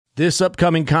This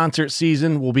upcoming concert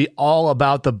season will be all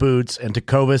about the boots, and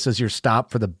Tecovas is your stop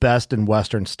for the best in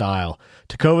Western style.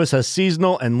 Tecovas has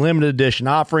seasonal and limited edition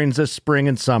offerings this spring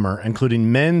and summer,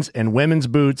 including men's and women's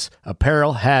boots,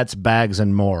 apparel, hats, bags,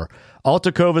 and more. All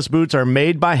Tecovas boots are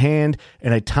made by hand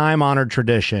in a time-honored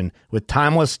tradition with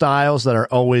timeless styles that are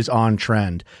always on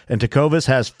trend. And Tecovas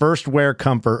has first wear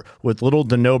comfort with little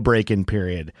to no break-in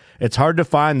period. It's hard to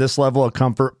find this level of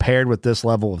comfort paired with this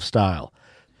level of style.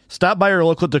 Stop by your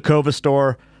local Tecovas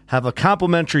store, have a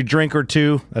complimentary drink or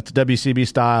two, that's WCB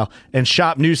style, and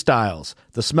shop new styles.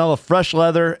 The smell of fresh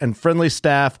leather and friendly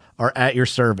staff are at your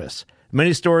service.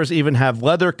 Many stores even have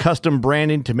leather custom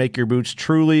branding to make your boots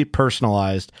truly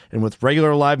personalized. And with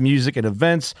regular live music and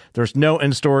events, there's no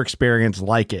in-store experience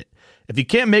like it. If you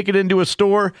can't make it into a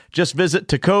store, just visit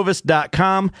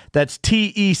tecovas.com. That's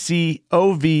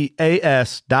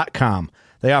TECOVAS.com.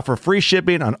 They offer free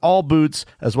shipping on all boots,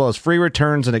 as well as free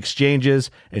returns and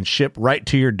exchanges, and ship right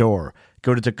to your door.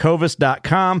 Go to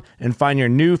tecovas.com and find your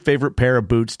new favorite pair of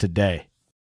boots today.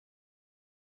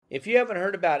 If you haven't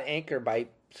heard about Anchor by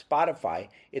Spotify,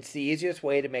 it's the easiest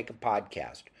way to make a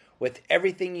podcast. With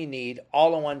everything you need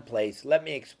all in one place, let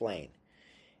me explain.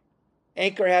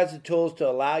 Anchor has the tools to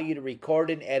allow you to record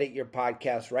and edit your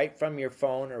podcast right from your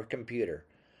phone or computer.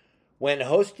 When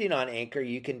hosting on Anchor,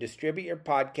 you can distribute your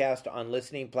podcast on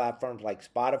listening platforms like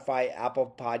Spotify,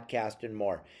 Apple Podcast, and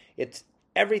more. It's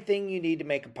everything you need to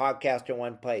make a podcast in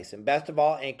one place. And best of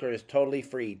all, Anchor is totally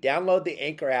free. Download the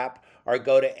Anchor app or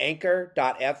go to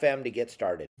anchor.fm to get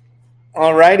started.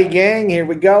 All righty, gang. Here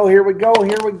we go.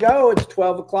 It's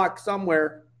 12 o'clock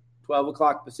somewhere, 12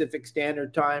 o'clock Pacific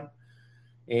Standard Time.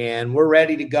 And we're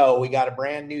ready to go. We got a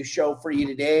brand new show for you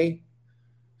today.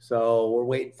 So we're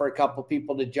waiting for a couple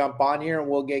people to jump on here and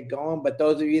we'll get going. But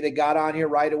those of you that got on here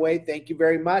right away, thank you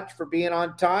very much for being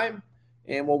on time.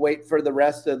 And we'll wait for the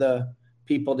rest of the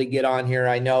people to get on here.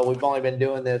 I know we've only been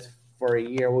doing this for a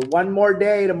year. One more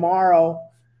day tomorrow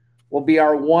will be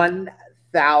our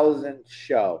 1,000th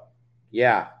show.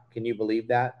 Yeah, can you believe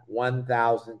that?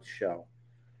 1,000th show.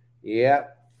 Yeah,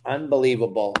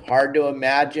 unbelievable. Hard to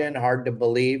imagine, hard to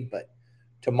believe, but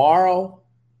tomorrow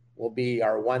will be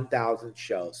our 1,000th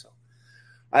show. So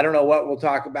I don't know what we'll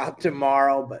talk about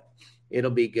tomorrow, but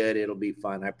it'll be good. It'll be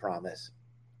fun, I promise.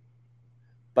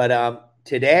 But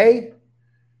today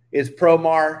is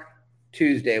ProMar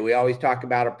Tuesday. We always talk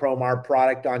about a ProMar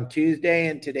product on Tuesday,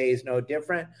 and today is no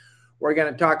different. We're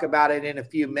going to talk about it in a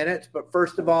few minutes. But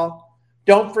first of all,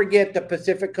 don't forget the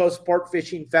Pacific Coast Sport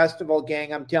Fishing Festival,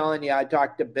 gang. I'm telling you, I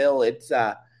talked to Bill. It's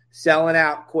selling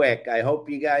out quick. I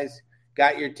hope you guys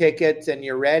got your tickets and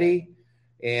you're ready.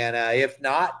 And if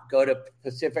not, go to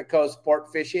Pacific Coast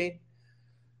Sport Fishing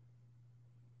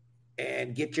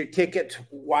and get your tickets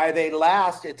while they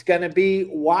last. It's going to be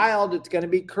wild. It's going to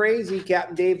be crazy.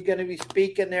 Captain Dave's going to be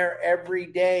speaking there every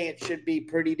day. It should be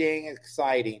pretty dang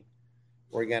exciting.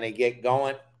 We're going to get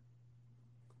going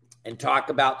and talk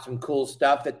about some cool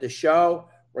stuff at the show.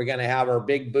 We're going to have our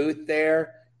big booth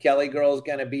there. Kelly Girl's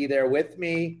going to be there with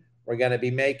me. We're going to be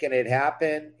making it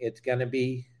happen. It's going to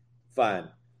be fun.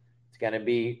 It's going to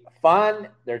be fun.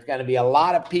 There's going to be a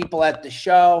lot of people at the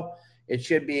show. It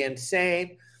should be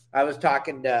insane. I was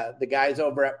talking to the guys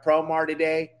over at ProMar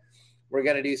today. We're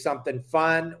going to do something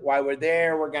fun while we're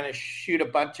there. We're going to shoot a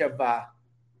bunch of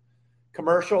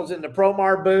commercials in the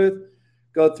ProMar booth,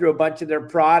 go through a bunch of their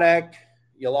product.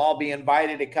 You'll all be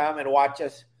invited to come and watch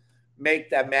us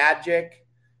make the magic.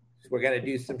 So we're going to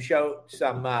do some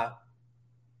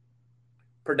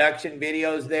production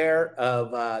videos there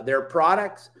of their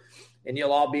products, and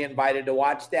you'll all be invited to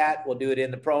watch that. We'll do it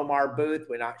in the ProMar booth.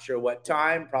 We're not sure what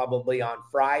time, probably on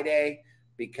Friday,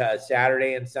 because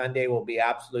Saturday and Sunday will be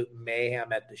absolute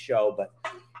mayhem at the show. But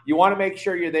you want to make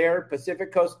sure you're there.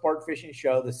 Pacific Coast Sport Fishing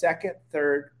Show, the 2nd,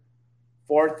 3rd,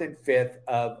 4th, and 5th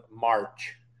of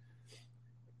March.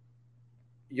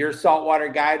 Your saltwater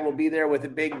guide will be there with a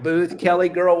big booth. Kelly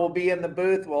Girl will be in the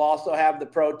booth. We'll also have the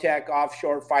ProTech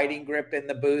offshore fighting grip in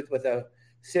the booth with a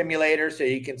simulator so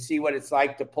you can see what it's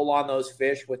like to pull on those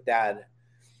fish with that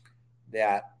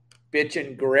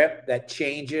bitchin' grip that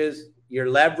changes your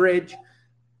leverage.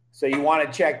 So you want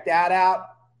to check that out.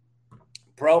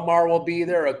 ProMar will be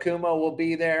there. Akuma will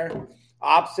be there.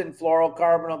 Opsin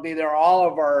Fluorocarbon will be there. All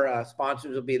of our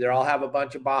sponsors will be there. I'll have a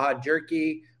bunch of Baja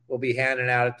Jerky we'll be handing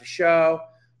out at the show.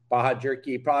 Baja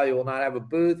Jerky probably will not have a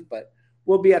booth, but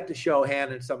we'll be at the show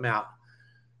handing some out.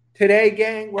 Today,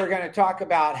 gang, we're going to talk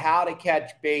about how to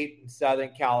catch bait in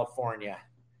Southern California.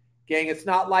 Gang, it's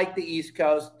not like the East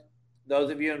Coast. Those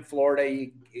of you in Florida,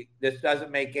 this doesn't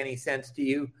make any sense to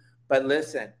you. But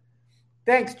listen,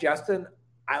 thanks, Justin.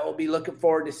 I will be looking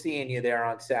forward to seeing you there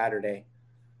on Saturday.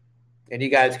 And you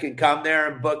guys can come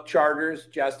there and book charters.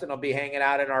 Justin will be hanging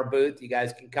out in our booth. You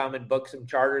guys can come and book some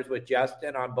charters with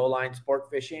Justin on Bowline Sport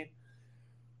Fishing.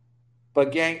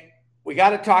 But gang, we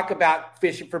got to talk about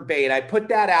fishing for bait. I put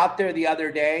that out there the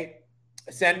other day.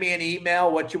 Send me an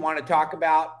email what you want to talk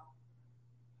about.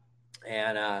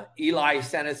 And Eli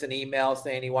sent us an email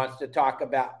saying he wants to talk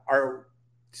about, or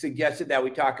suggested that we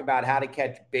talk about how to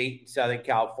catch bait in Southern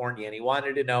California. And he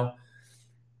wanted to know,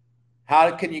 how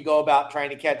can you go about trying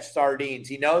to catch sardines?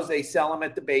 He knows they sell them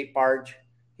at the bait barge.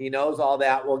 He knows all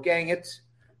that. Well, gang, it's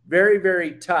very,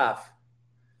 very tough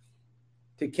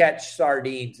to catch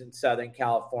sardines in Southern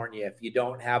California if you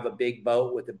don't have a big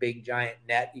boat with a big giant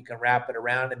net. You can wrap it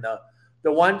around. And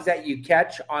the ones that you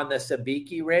catch on the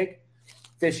sabiki rig,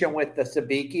 fishing with the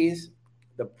sabikis,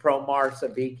 the Promar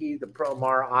sabiki, the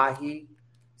Promar ahi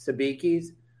sabikis,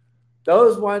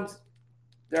 those ones,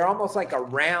 they're almost like a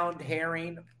round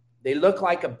herring. They look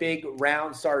like a big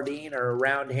round sardine or a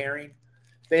round herring.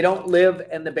 They don't live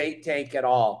in the bait tank at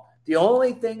all. The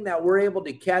only thing that we're able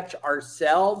to catch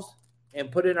ourselves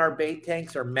and put in our bait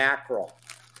tanks are mackerel.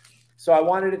 So I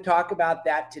wanted to talk about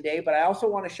that today, but I also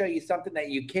want to show you something that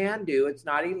you can do. It's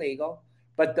not illegal,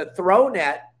 but the throw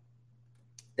net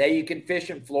that you can fish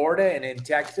in Florida and in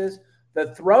Texas,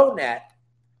 the throw net,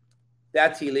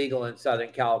 that's illegal in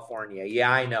Southern California.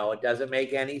 Yeah, I know. It doesn't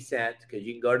make any sense because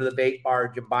you can go to the bait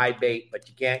barge and buy bait, but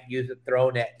you can't use a throw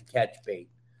net and catch bait.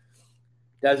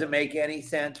 Doesn't make any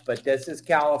sense, but this is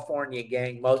California,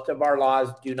 gang. Most of our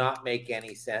laws do not make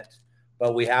any sense,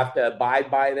 but we have to abide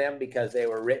by them because they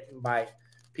were written by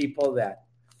people that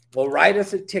will write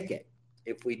us a ticket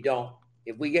if we don't.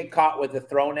 If we get caught with a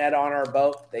throw net on our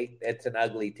boat, it's an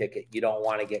ugly ticket. You don't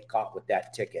want to get caught with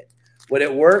that ticket. Would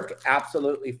it work?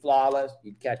 Absolutely flawless.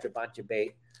 You'd catch a bunch of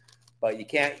bait, but you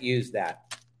can't use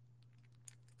that.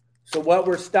 So what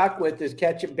we're stuck with is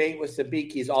catching bait with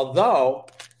sabikis, although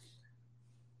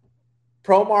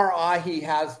Promar Ahi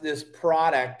has this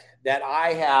product that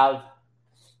I have.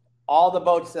 All the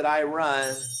boats that I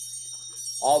run,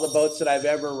 all the boats that I've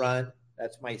ever run,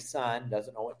 that's my son,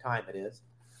 doesn't know what time it is.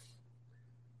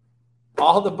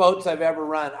 All the boats I've ever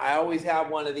run, I always have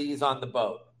one of these on the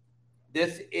boat.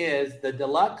 This is the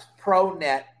Deluxe Pro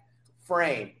Net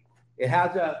frame. It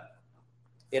has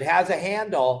a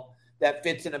handle that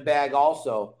fits in a bag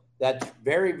also. That's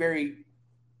very, very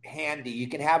handy. You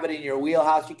can have it in your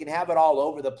wheelhouse. You can have it all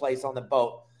over the place on the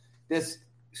boat. This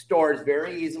stores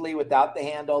very easily without the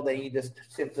handle. Then you just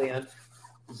simply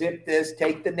unzip this,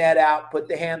 take the net out, put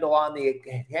the handle on. The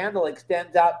handle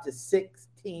extends out to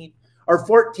 16 or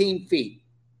 14 feet.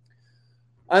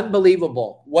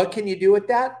 Unbelievable. What can you do with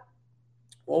that?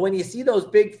 Well, when you see those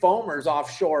big foamers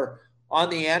offshore on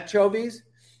the anchovies,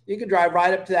 you can drive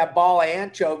right up to that ball of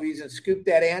anchovies and scoop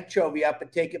that anchovy up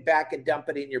and take it back and dump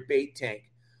it in your bait tank.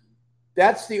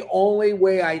 That's the only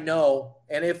way I know.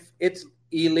 And if it's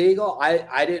illegal,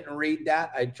 I didn't read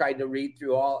that. I tried to read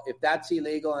through all. If that's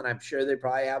illegal, and I'm sure they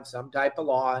probably have some type of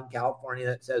law in California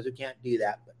that says we can't do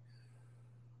that, but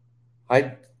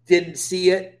I didn't see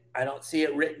it. I don't see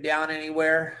it written down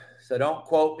anywhere. So don't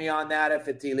quote me on that. If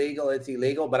it's illegal, it's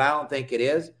illegal, but I don't think it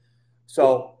is.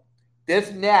 So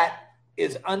this net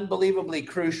is unbelievably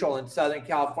crucial in Southern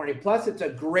California. Plus, it's a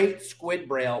great squid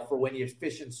braille for when you're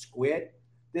fishing squid.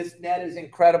 This net is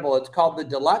incredible. It's called the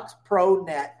Deluxe Pro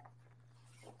Net,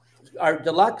 our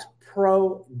Deluxe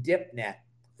Pro Dip Net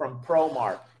from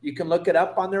Promar. You can look it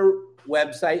up on their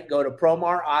website. Go to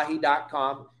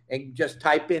promarahi.com and just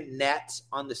type in nets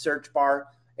on the search bar,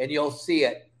 and you'll see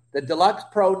it. The Deluxe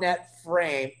Pro Net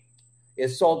frame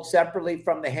is sold separately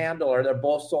from the handle, or they're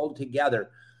both sold together.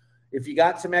 If you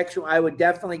got some extra, I would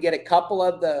definitely get a couple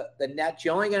of the nets.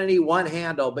 You're only going to need one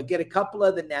handle, but get a couple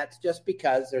of the nets just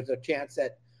because there's a chance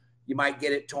that you might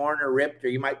get it torn or ripped, or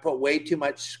you might put way too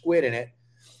much squid in it.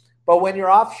 But when you're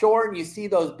offshore and you see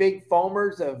those big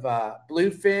foamers of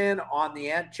bluefin on the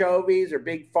anchovies, or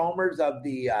big foamers of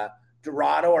the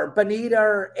Dorado or bonita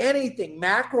or anything,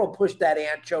 mackerel, push that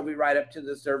anchovy right up to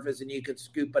the surface and you can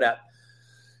scoop it up.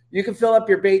 You can fill up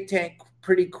your bait tank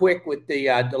pretty quick with the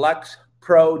Deluxe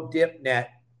Pro Dip Net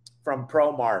from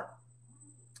Promar.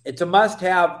 It's a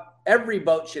must-have. Every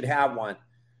boat should have one.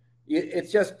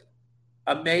 It's just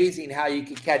amazing how you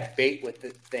can catch bait with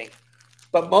this thing.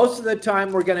 But most of the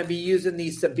time, we're going to be using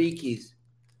these sabikis.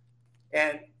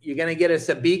 And you're going to get a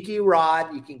sabiki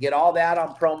rod. You can get all that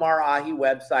on Promar Ahi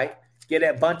website. Get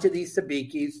a bunch of these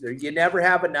sabikis. You never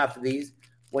have enough of these.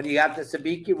 When you got the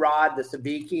sabiki rod, the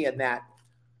sabiki, and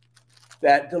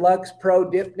that Deluxe Pro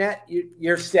Dip Net,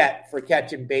 you're set for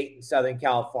catching bait in Southern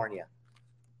California.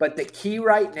 But the key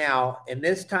right now, in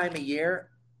this time of year,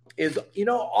 is,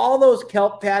 all those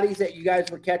kelp patties that you guys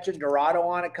were catching Dorado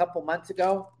on a couple months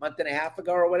ago, month and a half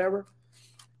ago or whatever.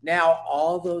 Now,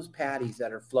 all those patties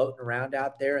that are floating around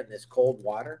out there in this cold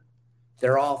water,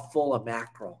 they're all full of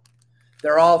mackerel.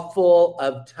 They're all full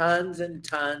of tons and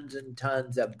tons and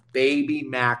tons of baby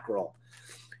mackerel.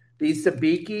 These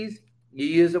sabikis, you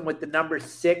use them with the number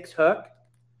 6 hook.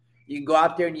 You can go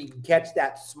out there and you can catch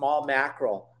that small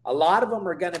mackerel. A lot of them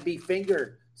are going to be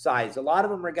finger size. A lot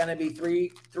of them are going to be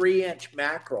 3-inch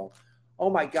mackerel. Oh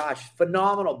my gosh,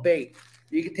 phenomenal bait.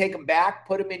 You can take them back,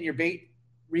 put them in your bait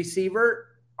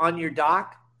receiver on your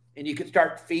dock, and you can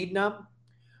start feeding them,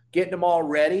 getting them all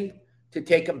ready to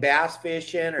take them bass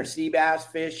fishing or sea bass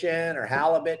fishing or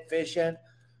halibut fishing.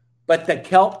 But the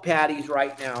kelp patties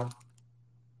right now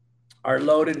are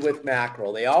loaded with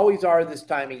mackerel. They always are this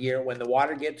time of year when the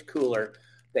water gets cooler.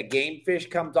 The game fish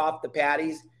comes off the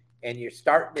patties, and you're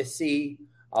starting to see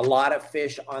a lot of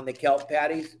fish on the kelp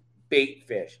patties, bait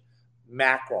fish,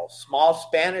 mackerel, small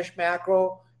Spanish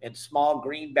mackerel and small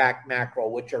greenback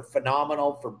mackerel, which are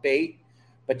phenomenal for bait,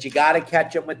 but you got to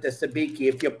catch them with the sabiki.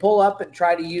 If you pull up and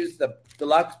try to use the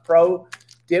Deluxe Pro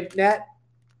dip net,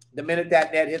 the minute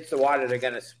that net hits the water, they're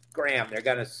going to scram. They're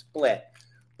going to split.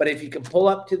 But if you can pull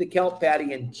up to the kelp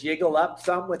patty and jiggle up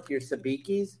some with your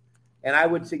sabikis, and I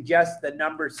would suggest the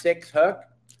number 6 hook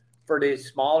for the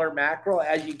smaller mackerel.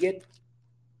 As you get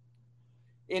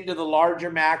into the larger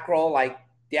mackerel, like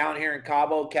down here in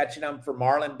Cabo, catching them for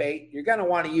marlin bait, you're going to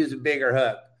want to use a bigger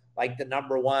hook, like the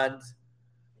number 1s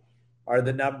or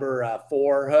the number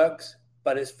 4 hooks.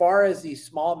 But as far as these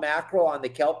small mackerel on the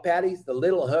kelp patties, the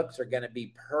little hooks are going to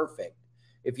be perfect.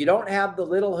 If you don't have the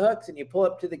little hooks and you pull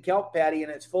up to the kelp patty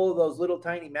and it's full of those little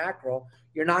tiny mackerel,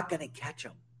 you're not going to catch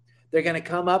them. They're going to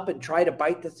come up and try to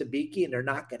bite the sabiki, and they're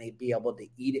not going to be able to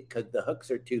eat it because the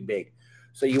hooks are too big.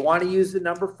 So you want to use the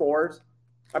number 4s.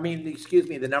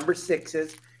 The number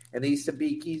 6s and these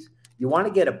sabikis. You want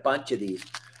to get a bunch of these.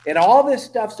 And all this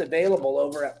stuff's available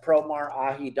over at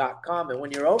promarahi.com. And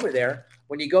when you're over there,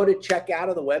 when you go to check out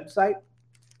of the website,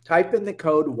 type in the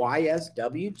code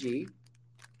YSWG.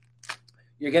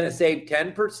 You're going to save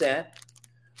 10%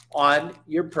 on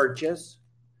your purchase.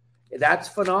 That's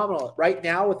phenomenal. Right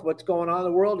now, with what's going on in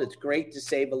the world, it's great to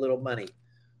save a little money.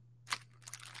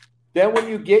 Then when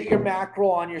you get your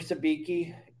mackerel on your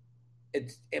sabiki,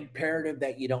 it's imperative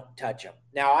that you don't touch them.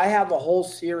 Now, I have a whole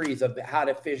series of how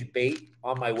to fish bait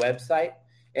on my website,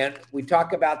 and we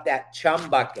talk about that chum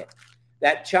bucket.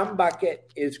 That chum bucket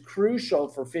is crucial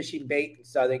for fishing bait in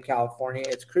Southern California.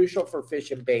 It's crucial for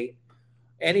fishing bait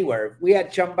anywhere. If we had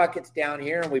chum buckets down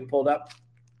here and we pulled up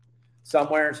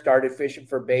somewhere and started fishing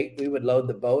for bait, we would load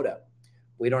the boat up.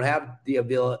 We don't have the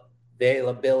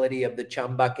availability of the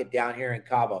chum bucket down here in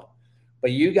Cabo.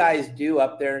 But you guys do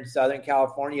up there in Southern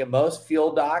California. Most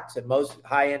fuel docks and most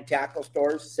high-end tackle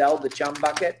stores sell the chum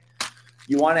bucket.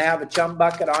 You want to have a chum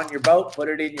bucket on your boat, put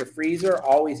it in your freezer,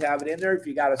 always have it in there. If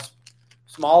you got a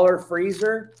smaller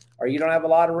freezer or you don't have a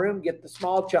lot of room, get the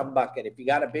small chum bucket. If you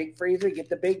got a big freezer, get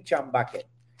the big chum bucket.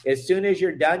 As soon as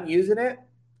you're done using it,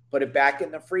 put it back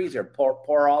in the freezer.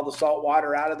 Pour all the salt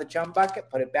water out of the chum bucket,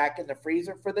 put it back in the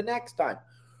freezer for the next time.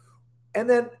 And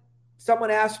then someone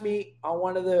asked me on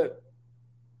one of the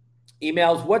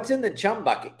emails, what's in the chum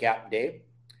bucket, Captain Dave?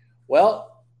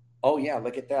 Well, oh yeah,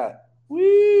 look at that.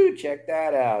 Woo, check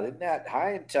that out. Isn't that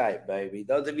high and tight, baby?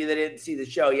 Those of you that didn't see the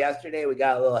show yesterday, we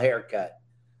got a little haircut.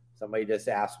 Somebody just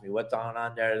asked me what's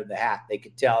on there in the hat. They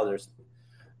could tell there's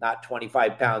not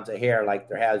 25 pounds of hair like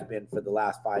there has been for the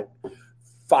last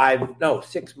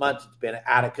 6 months. It's been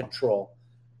out of control.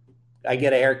 I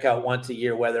get a haircut once a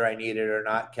year, whether I need it or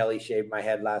not. Kelly shaved my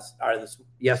head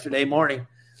yesterday morning.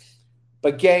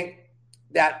 But gang,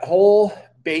 that whole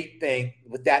bait thing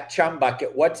with that chum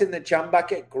bucket, what's in the chum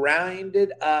bucket?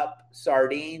 Grinded up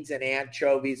sardines and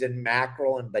anchovies and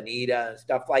mackerel and bonita and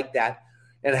stuff like that.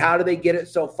 And how do they get it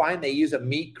so fine? They use a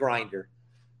meat grinder.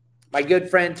 My good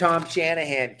friend Tom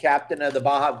Shanahan, captain of the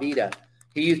Baja Vita,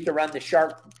 he used to run the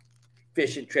shark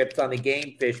fishing trips on the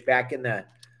game fish back in the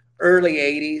early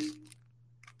 80s.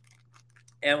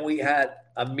 And we had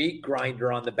a meat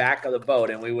grinder on the back of the boat,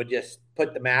 and we would just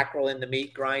put the mackerel in the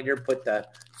meat grinder, put the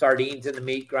sardines in the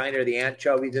meat grinder, the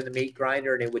anchovies in the meat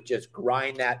grinder, and it would just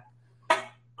grind that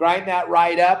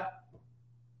right up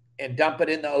and dump it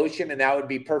in the ocean, and that would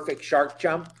be perfect shark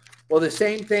chum. Well, the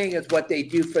same thing is what they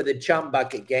do for the chum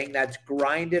bucket, gang. That's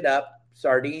grinded up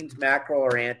sardines, mackerel,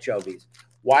 or anchovies.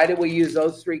 Why do we use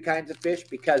those 3 kinds of fish?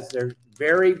 Because they're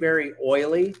very, very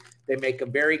oily. They make a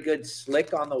very good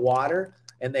slick on the water,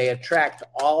 and they attract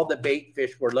all the bait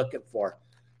fish we're looking for.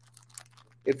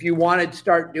 If you want to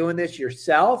start doing this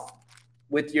yourself,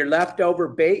 with your leftover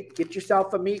bait, get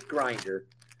yourself a meat grinder.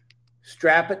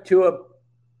 Strap it to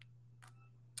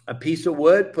a piece of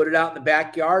wood, put it out in the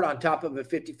backyard on top of a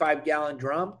 55-gallon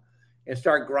drum, and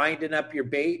start grinding up your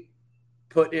bait,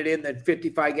 putting it in the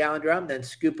 55-gallon drum, then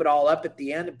scoop it all up at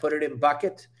the end and put it in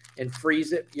buckets and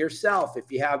freeze it yourself if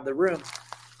you have the room.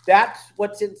 That's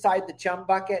what's inside the chum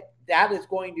bucket. That is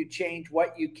going to change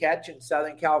what you catch in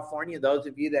Southern California. Those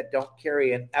of you that don't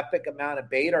carry an epic amount of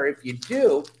bait, or if you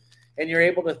do, and you're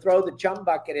able to throw the chum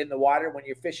bucket in the water when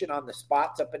you're fishing on the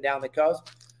spots up and down the coast,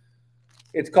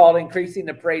 it's called increasing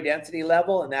the prey density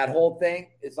level, and that whole thing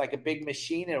is like a big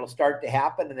machine. It'll start to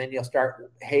happen, and then you'll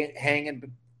start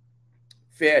hanging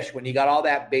fish when you got all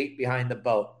that bait behind the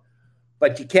boat.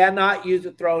 But you cannot use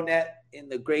a throw net in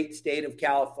the great state of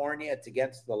California. It's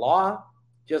against the law,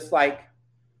 just like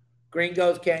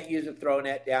gringos can't use a throw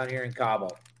net down here in Cabo.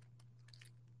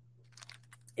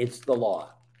 It's the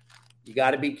law. You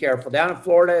got to be careful. Down in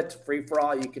Florida, it's free for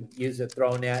all. You can use a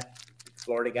throw net.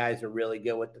 Florida guys are really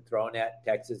good with the throw net.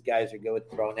 Texas guys are good with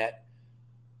the throw net.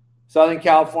 Southern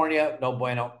California, no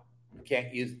bueno.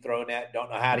 Can't use the throw net. Don't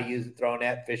know how to use the throw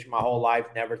net. Fishing my whole life,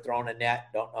 never thrown a net.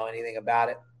 Don't know anything about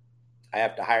it. I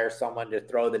have to hire someone to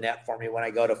throw the net for me when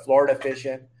I go to Florida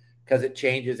fishing because it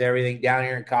changes everything. Down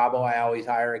here in Cabo, I always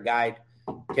hire a guide,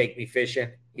 take me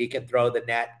fishing. He can throw the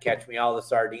net, catch me all the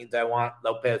sardines I want.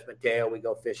 Lopez Mateo, we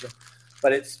go fishing.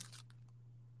 But it's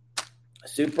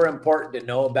super important to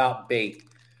know about bait.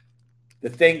 The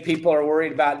thing people are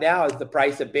worried about now is the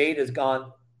price of bait has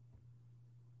gone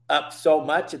up so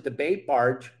much at the bait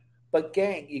barge. But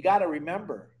gang, you got to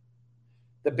remember,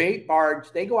 the bait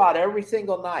barge, they go out every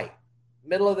single night,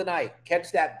 middle of the night,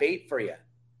 catch that bait for you.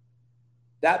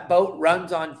 That boat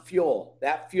runs on fuel.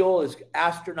 That fuel is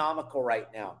astronomical right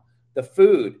now. The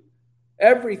food,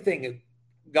 everything has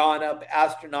gone up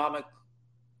astronomical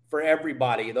for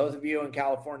everybody. Those of you in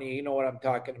California, you know what I'm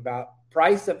talking about.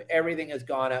 Price of everything has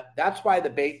gone up. That's why the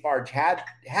bait barge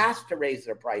has to raise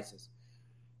their prices.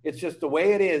 It's just the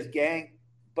way it is, gang.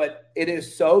 But it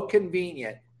is so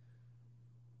convenient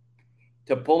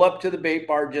to pull up to the bait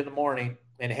barge in the morning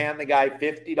and hand the guy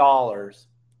 $50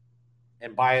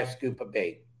 and buy a scoop of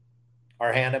bait.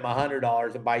 Or hand him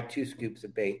 $100 and buy 2 scoops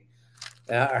of bait.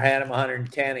 Or hand him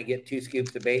 $110 and get 2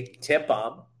 scoops of bait. Tip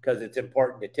them, because it's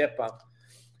important to tip them.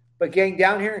 But gang,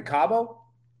 down here in Cabo,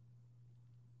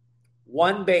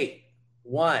 one bait,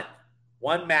 one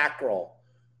mackerel,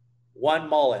 one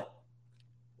mullet,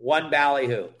 one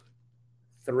ballyhoo,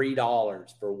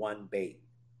 $3 for one bait.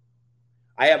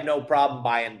 I have no problem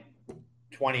buying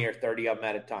 20 or 30 of them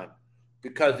at a time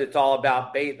because it's all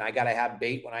about bait, and I got to have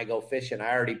bait when I go fishing.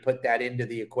 I already put that into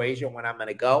the equation when I'm going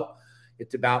to go.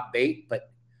 It's about bait,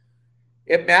 but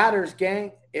it matters,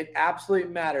 gang. It absolutely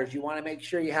matters. You want to make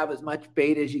sure you have as much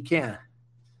bait as you can.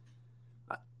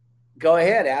 Go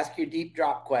ahead, ask your deep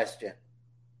drop question.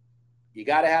 You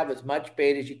got to have as much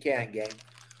bait as you can, gang.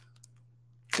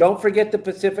 Don't forget the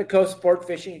Pacific Coast Sport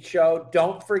Fishing Show.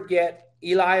 Don't forget,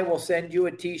 Eli will send you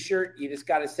a T-shirt. You just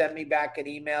got to send me back an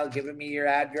email giving me your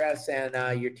address and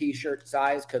your T-shirt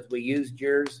size because we used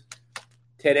yours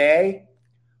today.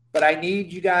 But I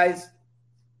need you guys,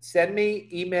 send me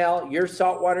email,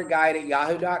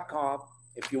 yoursaltwaterguide@yahoo.com.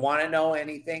 If you want to know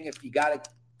anything, if you got a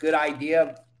good idea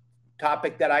of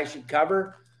topic that I should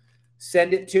cover,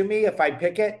 send it to me. If I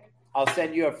pick it, I'll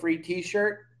send you a free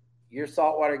T-shirt, Your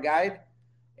Saltwater Guide,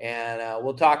 and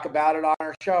we'll talk about it on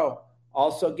our show.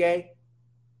 Also, gang,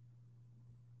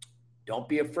 don't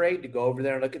be afraid to go over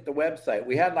there and look at the website.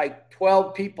 We had like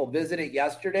 12 people visit it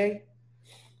yesterday.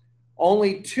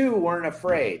 Only 2 weren't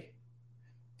afraid.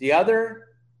 The other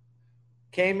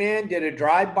came in, did a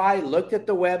drive-by, looked at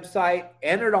the website,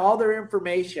 entered all their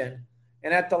information,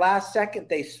 and at the last second,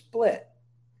 they split.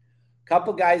 A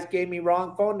couple guys gave me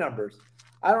wrong phone numbers.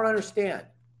 I don't understand.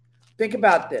 Think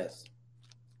about this.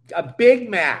 A Big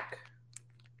Mac,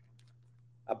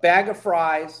 a bag of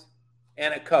fries,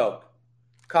 and a Coke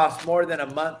cost more than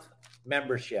a month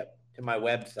membership to my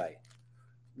website.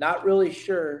 Not really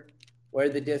sure where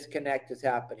the disconnect is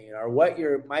happening or what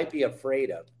you might be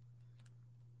afraid of.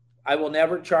 I will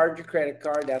never charge a credit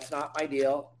card. That's not my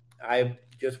deal. I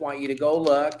just want you to go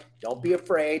look. Don't be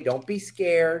afraid. Don't be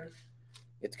scared.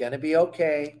 It's going to be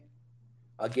okay.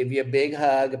 I'll give you a big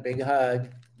hug, big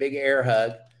air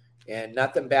hug, and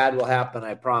nothing bad will happen,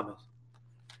 I promise.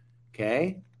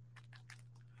 Okay?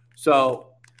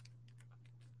 So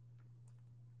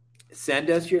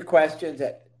send us your questions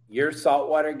at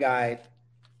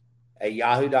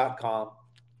yoursaltwaterguide@yahoo.com.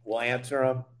 We'll answer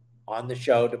them on the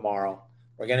show tomorrow.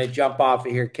 We're going to jump off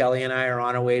of here. Kelly and I are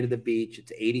on our way to the beach.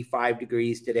 It's 85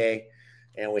 degrees today.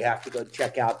 and we have to go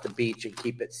check out the beach and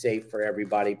keep it safe for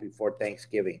everybody before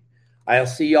Thanksgiving. I'll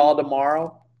see you all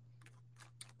tomorrow.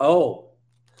 Oh,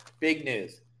 big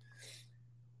news.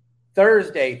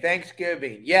 Thursday,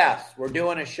 Thanksgiving. Yes, we're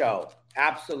doing a show.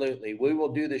 Absolutely. We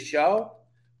will do the show,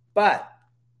 but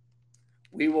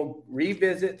we will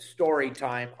revisit story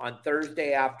time on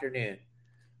Thursday afternoon.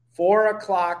 4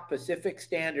 o'clock Pacific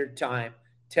Standard Time.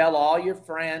 Tell all your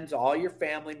friends, all your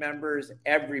family members,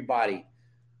 everybody.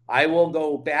 I will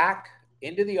go back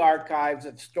into the archives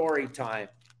of story time,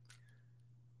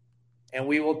 and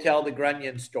we will tell the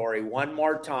Grunion story one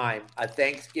more time, a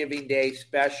Thanksgiving Day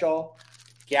special.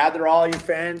 Gather all your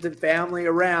friends and family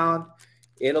around.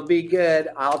 It'll be good.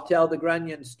 I'll tell the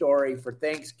Grunion story for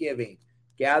Thanksgiving.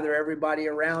 Gather everybody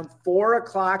around. 4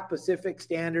 o'clock Pacific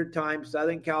Standard Time,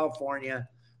 Southern California.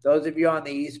 Those of you on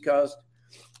the East Coast,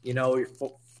 you're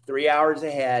 3 hours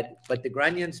ahead. But the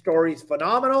Grunion story is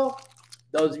phenomenal.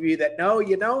 Those of you that know,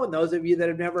 and those of you that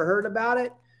have never heard about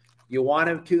it, you want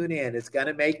to tune in. It's going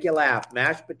to make you laugh.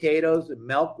 Mashed potatoes and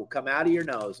milk will come out of your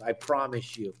nose. I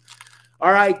promise you.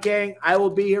 All right, gang, I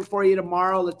will be here for you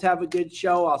tomorrow. Let's have a good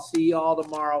show. I'll see you all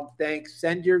tomorrow. Thanks.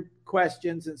 Send your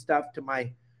questions and stuff to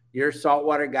your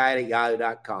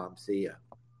saltwaterguide@yahoo.com. See ya.